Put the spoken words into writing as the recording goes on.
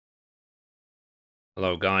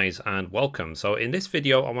Hello guys and welcome. So in this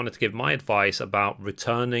video I wanted to give my advice about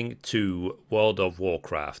returning to World of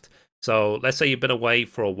Warcraft. So let's say you've been away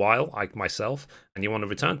for a while like myself and you want to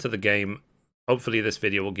return to the game. Hopefully this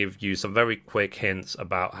video will give you some very quick hints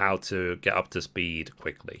about how to get up to speed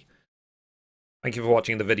quickly. Thank you for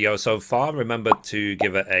watching the video so far. Remember to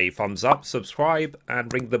give it a thumbs up, subscribe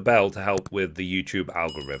and ring the bell to help with the YouTube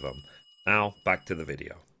algorithm. Now back to the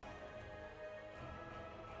video.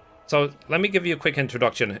 So let me give you a quick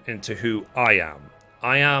introduction into who I am.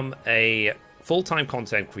 I am a full-time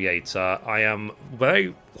content creator. I am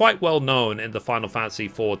quite well known in the Final Fantasy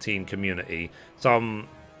XIV community.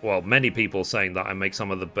 Many people saying that I make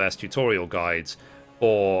some of the best tutorial guides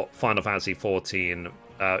for Final Fantasy XIV,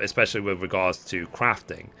 especially with regards to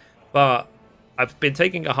crafting. But I've been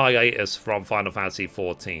taking a hiatus from Final Fantasy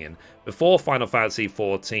XIV. Before Final Fantasy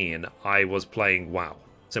XIV, I was playing WoW.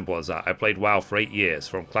 Simple as that. I played WoW for 8 years,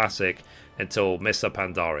 from Classic until Mr.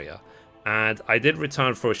 Pandaria. And I did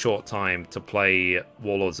return for a short time to play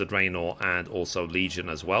Warlords of Draenor and also Legion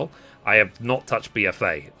as well. I have not touched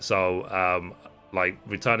BFA, so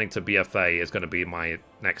returning to BFA is going to be my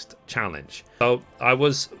next challenge. So I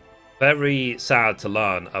was very sad to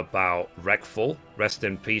learn about Reckful. Rest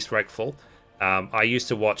in peace, Reckful. I used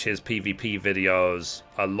to watch his PvP videos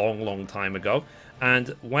a long time ago.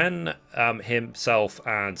 And when himself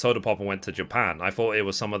and Sodapopper went to Japan, I thought it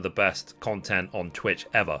was some of the best content on Twitch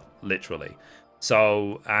ever, literally.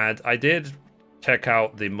 So, and I did check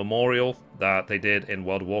out the memorial that they did in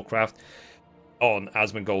World of Warcraft on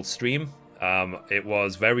Asmongold's stream. It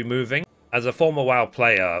was very moving. As a former WoW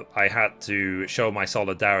player, I had to show my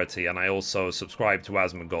solidarity, and I also subscribed to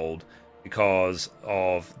Asmongold because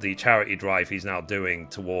of the charity drive he's now doing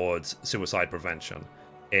towards suicide prevention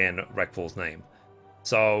in Reckful's name.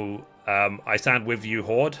 So, I stand with you,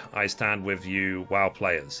 Horde. I stand with you, WoW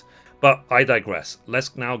players. But I digress.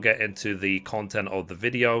 Let's now get into the content of the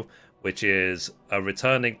video, which is a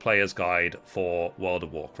returning player's guide for World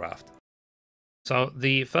of Warcraft. So,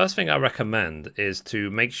 the first thing I recommend is to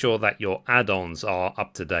make sure that your add-ons are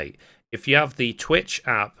up to date. If you have the Twitch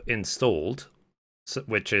app installed,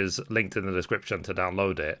 which is linked in the description to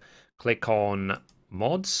download it, click on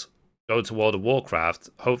Mods. Go to World of Warcraft.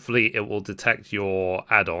 Hopefully it will detect your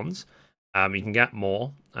add-ons. You can get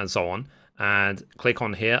more and so on. And click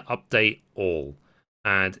on here, update all.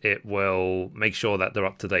 And it will make sure that they're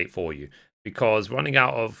up to date for you. Because running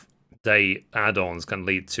out of date add-ons can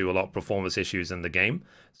lead to a lot of performance issues in the game.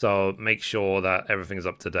 So make sure that everything is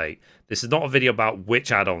up to date. This is not a video about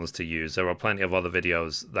which add-ons to use. There are plenty of other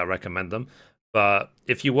videos that recommend them. But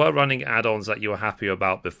if you were running add-ons that you were happy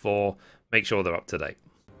about before, make sure they're up to date.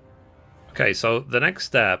 Okay, so the next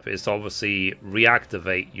step is to obviously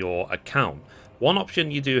reactivate your account. One option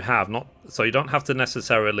you do have, so you don't have to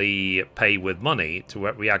necessarily pay with money to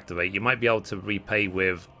reactivate. You might be able to repay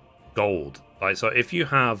with gold. Right? So if you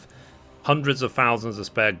have hundreds of thousands of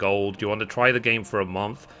spare gold, you want to try the game for a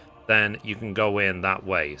month, then you can go in that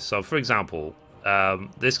way. So for example,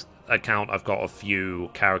 this account, I've got a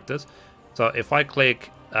few characters. So if I click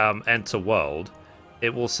Enter World,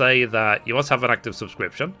 it will say that you must have an active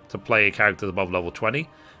subscription to play characters above level 20.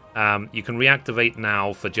 You can reactivate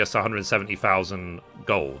now for just 170,000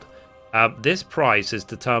 gold. This price is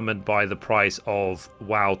determined by the price of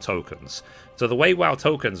WoW tokens. So the way WoW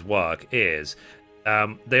tokens work is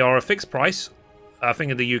they are a fixed price. I think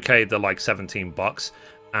in the UK they're like 17 bucks.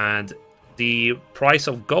 And the price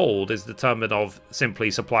of gold is determined of simply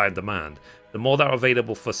supply and demand. The more that are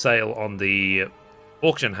available for sale on the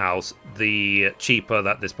auction house, the cheaper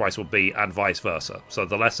that this price will be, and vice versa. So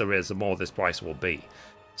the less there is, the more this price will be.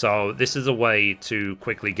 So this is a way to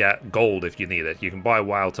quickly get gold if you need it. You can buy a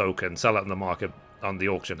WoW token, sell it in the market on the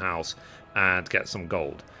auction house, and get some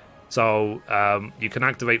gold. So you can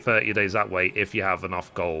activate 30 days that way if you have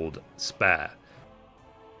enough gold spare.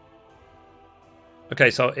 Okay,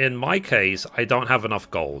 so in my case, I don't have enough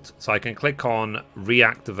gold. So I can click on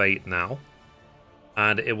Reactivate Now.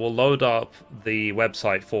 And it will load up the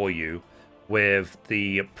website for you with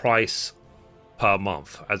the price per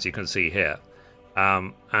month, as you can see here.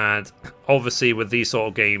 And obviously with these sort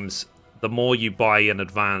of games, the more you buy in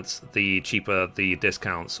advance, the cheaper the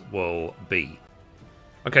discounts will be.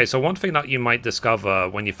 Okay, so one thing that you might discover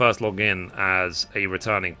when you first log in as a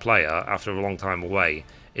returning player after a long time away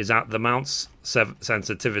is that the mount's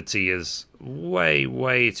sensitivity is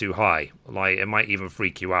way too high. Like, it might even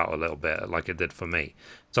freak you out a little bit, like it did for me.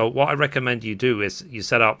 So what I recommend you do is you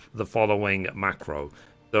set up the following macro.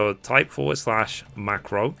 So type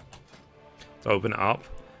 /macro to open it up,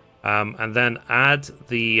 and then add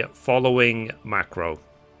the following macro.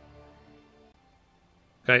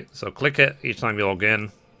 Okay, so click it each time you log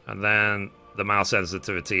in, and then the mouse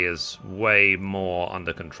sensitivity is way more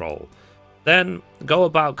under control. Then go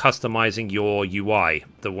about customizing your UI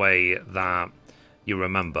the way that you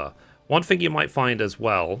remember. One thing you might find as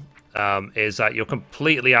well is that you're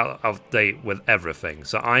completely out of date with everything.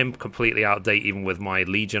 So I'm completely out of date even with my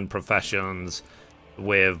Legion professions,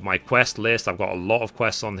 with my quest list. I've got a lot of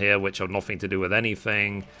quests on here which have nothing to do with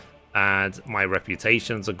anything, and my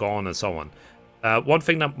reputations are gone and so on. One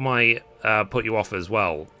thing that might put you off as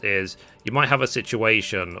well is you might have a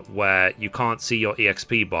situation where you can't see your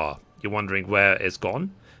EXP bar. You're wondering where it's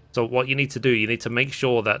gone. So what you need to do, you need to make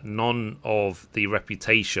sure that none of the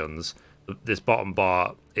reputations, this bottom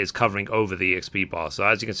bar, is covering over the EXP bar. So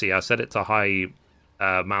as you can see, I set it to High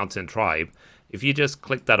Mountain Tribe. If you just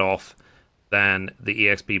click that off, then the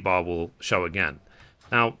EXP bar will show again.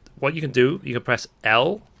 Now, what you can do, you can press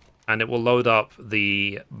L, and it will load up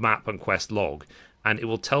the map and quest log, and it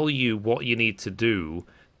will tell you what you need to do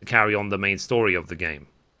to carry on the main story of the game.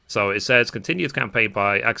 So it says continue the campaign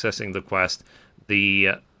by accessing the quest,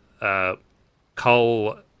 the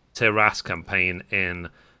Kul Tiras campaign in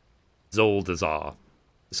Zuldazar.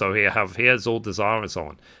 So here have Zuldazar and so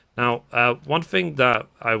on. Now, one thing that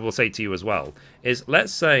I will say to you as well is,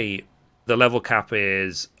 let's say the level cap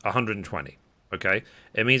is 120. Okay,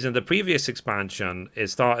 it means in the previous expansion it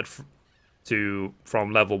started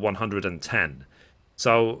from level 110.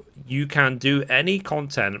 So you can do any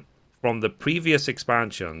content from the previous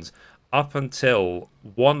expansions up until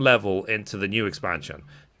one level into the new expansion.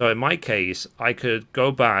 So in my case, I could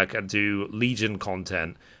go back and do Legion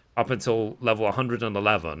content up until level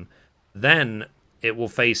 111. Then it will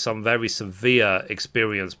face some very severe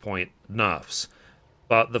experience point nerfs.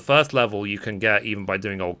 But the first level you can get even by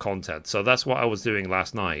doing old content. So that's what I was doing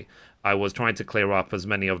last night. I was trying to clear up as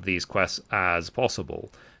many of these quests as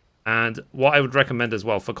possible. And what I would recommend as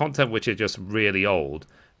well, for content which is just really old,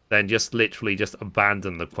 then just literally just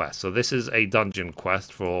abandon the quest. So this is a dungeon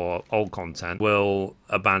quest for old content. We'll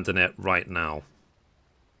abandon it right now.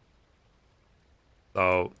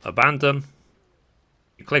 So abandon.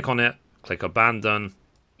 You click on it, click abandon.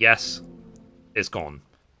 Yes, it's gone.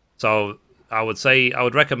 So I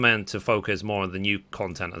would recommend to focus more on the new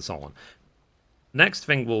content and so on. Next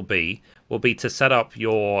thing will be to set up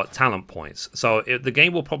your talent points. So the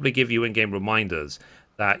game will probably give you in-game reminders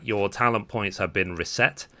that your talent points have been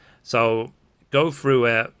reset. So go through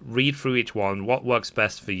it, read through each one, what works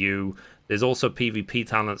best for you. There's also PvP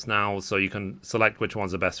talents now, so you can select which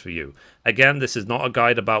ones are best for you. Again, this is not a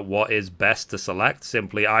guide about what is best to select.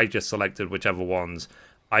 Simply, I just selected whichever ones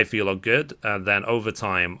I feel are good, and then over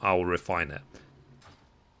time, I will refine it.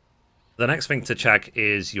 The next thing to check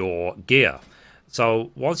is your gear.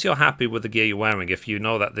 So once you're happy with the gear you're wearing, if you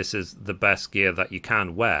know that this is the best gear that you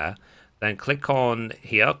can wear, then click on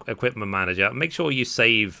here, Equipment Manager. Make sure you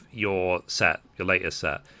save your set, your latest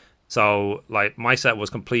set. So, like, my set was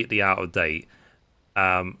completely out of date,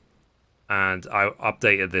 and I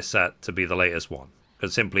updated this set to be the latest one,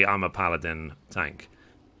 because simply I'm a Paladin tank.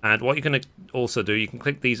 And what you can also do, you can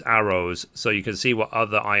click these arrows so you can see what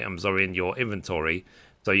other items are in your inventory,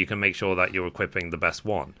 so you can make sure that you're equipping the best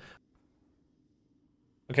one.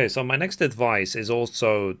 Okay, so my next advice is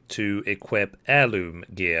also to equip heirloom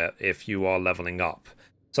gear if you are leveling up.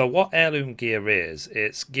 So what heirloom gear is,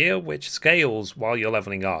 it's gear which scales while you're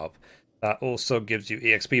leveling up, that also gives you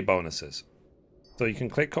EXP bonuses. So you can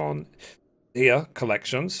click on here,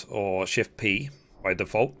 Collections, or Shift P by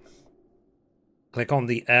default. Click on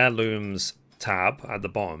the Heirlooms tab at the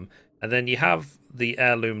bottom, and then you have the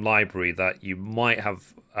heirloom library that you might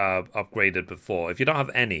have upgraded before. If you don't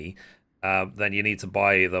have any, then you need to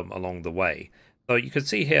buy them along the way. So you can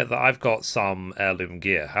see here that I've got some heirloom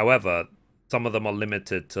gear. However, some of them are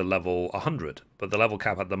limited to level 100, but the level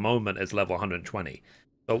cap at the moment is level 120.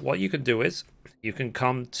 So what you can do is, you can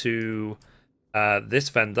come to this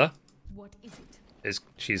vendor. What is it?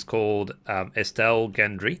 She's called Estelle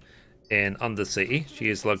Gendry in Undercity. She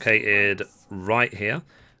is located right here.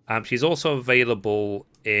 She's also available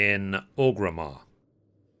in Orgrimmar.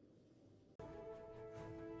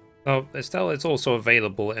 So Estelle is also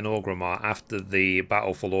available in Orgrimmar after the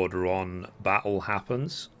Battle for Lordaeron battle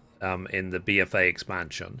happens in the BFA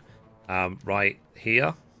expansion. Right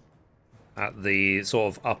here at the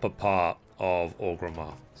sort of upper part of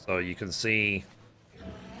Orgrimmar. So you can see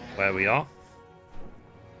where we are.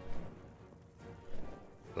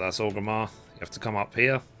 So that's Orgrimmar. You have to come up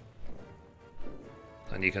here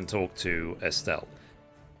and you can talk to Estelle.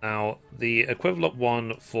 Now, the equivalent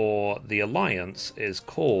one for the Alliance is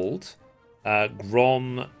called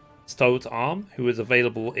Grom Stoat Arm, who is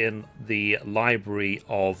available in the Library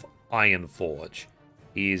of Ironforge.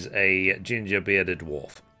 He's a ginger bearded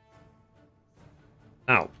dwarf.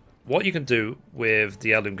 Now, what you can do with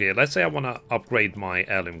the heirloom gear, let's say I want to upgrade my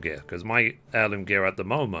heirloom gear, because my heirloom gear at the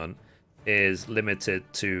moment is limited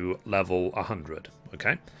to level 100,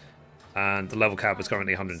 okay? And the level cap is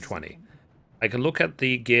currently 120. I can look at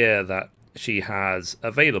the gear that she has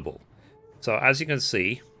available. So as you can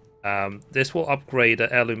see, this will upgrade an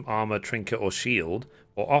heirloom armor, trinket, or shield,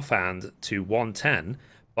 or offhand to 110,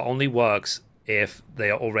 but only works if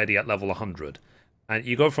they are already at level 100. And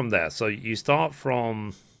you go from there. So you start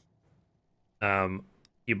from...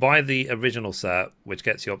 you buy the original set, which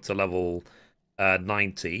gets you up to level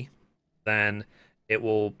 90. Then it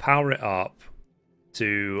will power it up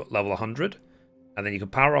to level 100. And then you can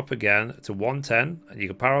power up again to 110. And you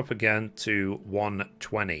can power up again to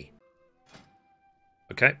 120.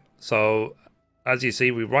 Okay, so as you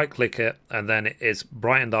see, we right-click it. And then it's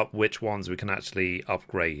brightened up which ones we can actually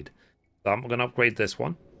upgrade. So I'm going to upgrade this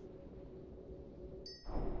one.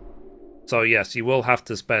 So yes, you will have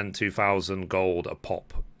to spend 2,000 gold a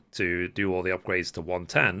pop to do all the upgrades to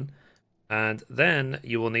 110. And then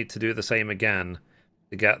you will need to do the same again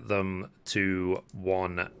to get them to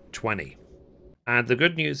 120. And the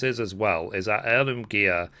good news is as well, is that heirloom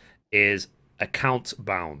gear is account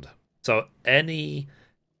bound. So any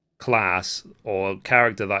class or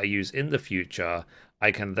character that I use in the future,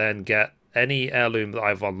 I can then get any heirloom that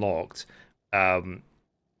I've unlocked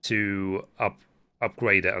to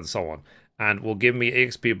upgrade it and so on. And will give me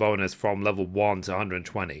XP bonus from level 1 to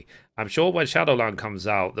 120. I'm sure when Shadowland comes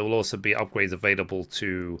out, there will also be upgrades available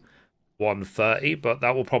to 130, but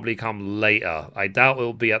that will probably come later. I doubt it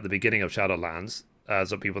will be at the beginning of Shadowlands,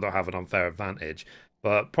 so people don't have an unfair advantage.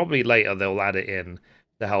 But probably later they'll add it in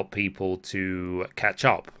to help people to catch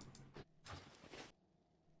up.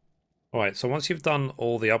 Alright, so once you've done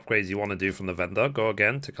all the upgrades you want to do from the vendor, go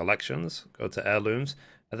again to collections, go to heirlooms,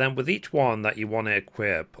 and then with each one that you want to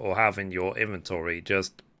equip or have in your inventory,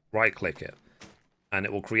 just right click it. And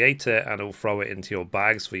it will create it and it will throw it into your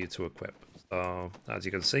bags for you to equip. So as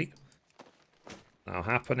you can see, now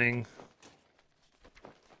happening.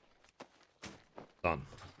 Done.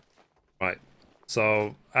 Right,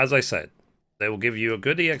 so as I said, they will give you a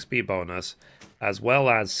good EXP bonus as well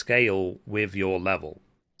as scale with your level.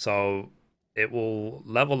 So it will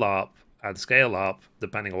level up and scale up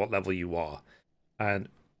depending on what level you are. And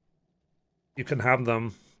you can have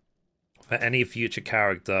them for any future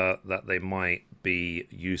character that they might be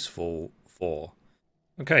useful for.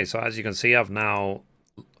 Okay, so as you can see, I've now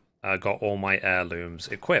got all my heirlooms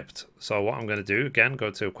equipped. So what I'm going to do, again,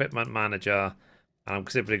 go to Equipment Manager, and I'm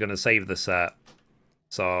simply going to save the set.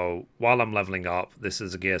 So while I'm leveling up, this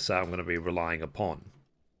is a gear set I'm going to be relying upon.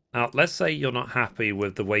 Now, let's say you're not happy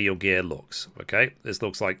with the way your gear looks, okay? This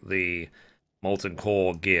looks like the Molten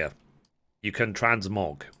Core gear. You can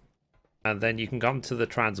transmog. And then you can come to the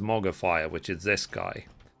transmogrifier, which is this guy.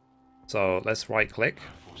 So let's right click.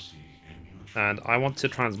 And I want to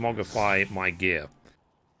transmogrify my gear.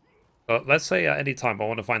 But let's say at any time I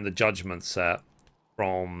want to find the judgment set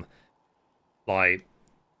from like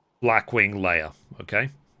Blackwing layer, okay?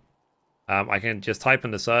 I can just type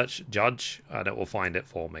in the search judge and it will find it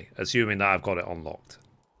for me, assuming that I've got it unlocked.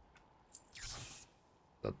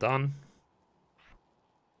 So done.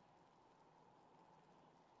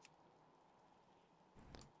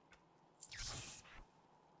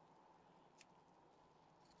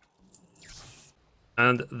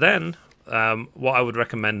 And then what I would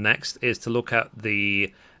recommend next is to look at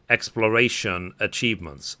the exploration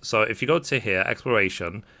achievements. So if you go to here,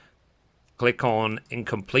 exploration, click on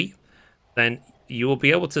incomplete, then you will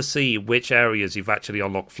be able to see which areas you've actually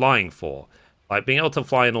unlocked flying for. Like being able to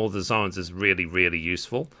fly in all the zones is really, really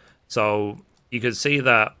useful. So you can see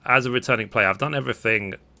that as a returning player, I've done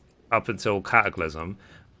everything up until Cataclysm.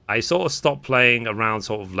 I sort of stopped playing around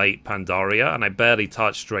sort of late Pandaria, and I barely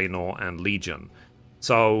touched Draenor and Legion.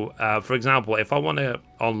 So, for example, if I want to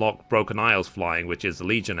unlock Broken Isles flying, which is the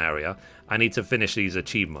Legion area, I need to finish these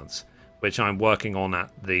achievements, which I'm working on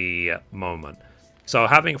at the moment. So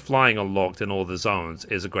having flying unlocked in all the zones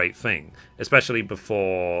is a great thing, especially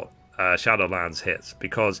before Shadowlands hits,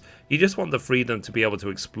 because you just want the freedom to be able to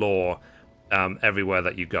explore everywhere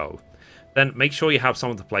that you go. Then make sure you have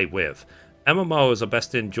someone to play with. MMOs are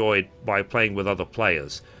best enjoyed by playing with other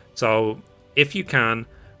players. So if you can,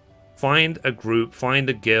 find a group, find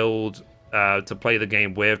a guild to play the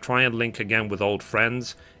game with. Try and link again with old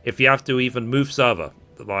friends. If you have to, even move server.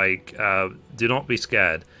 Like, do not be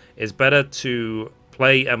scared. It's better to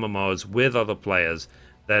play MMOs with other players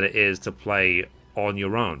than it is to play on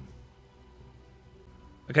your own.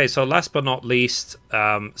 Okay, so last but not least,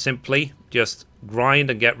 simply just grind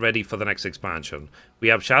and get ready for the next expansion, We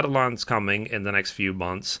have Shadowlands coming in the next few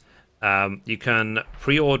months. You can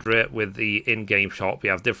pre-order it with the in-game shop. We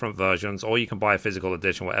have different versions, or you can buy a physical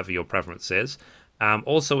edition, whatever your preference is.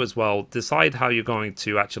 Also, as well, decide how you're going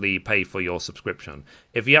to actually pay for your subscription.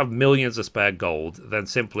 If you have millions of spare gold, then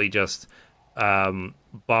simply just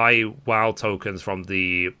buy WoW tokens from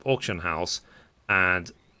the auction house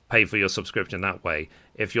and pay for your subscription that way.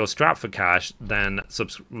 If you're strapped for cash, then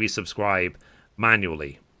resubscribe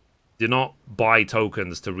manually. Do not buy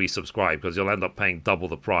tokens to resubscribe, because you'll end up paying double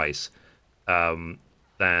the price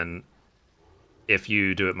than if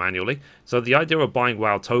you do it manually. So the idea of buying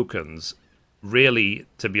WoW tokens, really,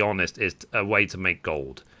 to be honest, is a way to make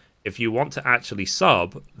gold. If you want to actually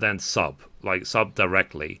sub, then sub. Like, sub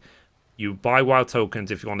directly. You buy WoW tokens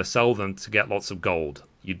if you want to sell them to get lots of gold.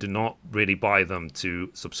 You do not really buy them to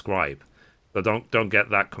subscribe. So don't get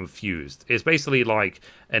that confused. It's basically like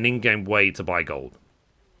an in-game way to buy gold.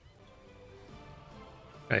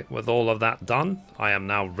 Okay, with all of that done, I am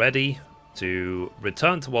now ready to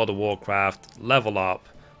return to World of Warcraft, level up,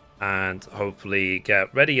 and hopefully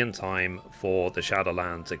get ready in time for the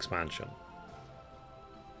Shadowlands expansion.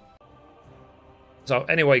 So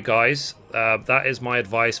anyway, guys, that is my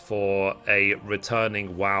advice for a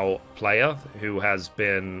returning WoW player who has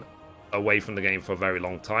been away from the game for a very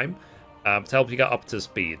long time, to help you get up to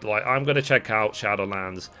speed. Like, I'm going to check out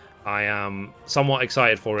Shadowlands. I am somewhat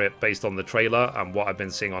excited for it based on the trailer and what I've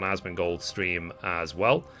been seeing on Asmongold's stream as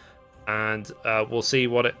well, and we'll see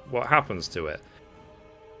what happens to it.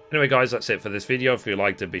 Anyway, guys, that's it for this video. If you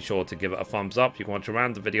liked it, be sure to give it a thumbs up. You can watch a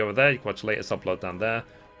random video over there. You can watch the latest upload down there,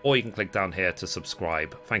 or you can click down here to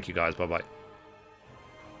subscribe. Thank you, guys. Bye-bye.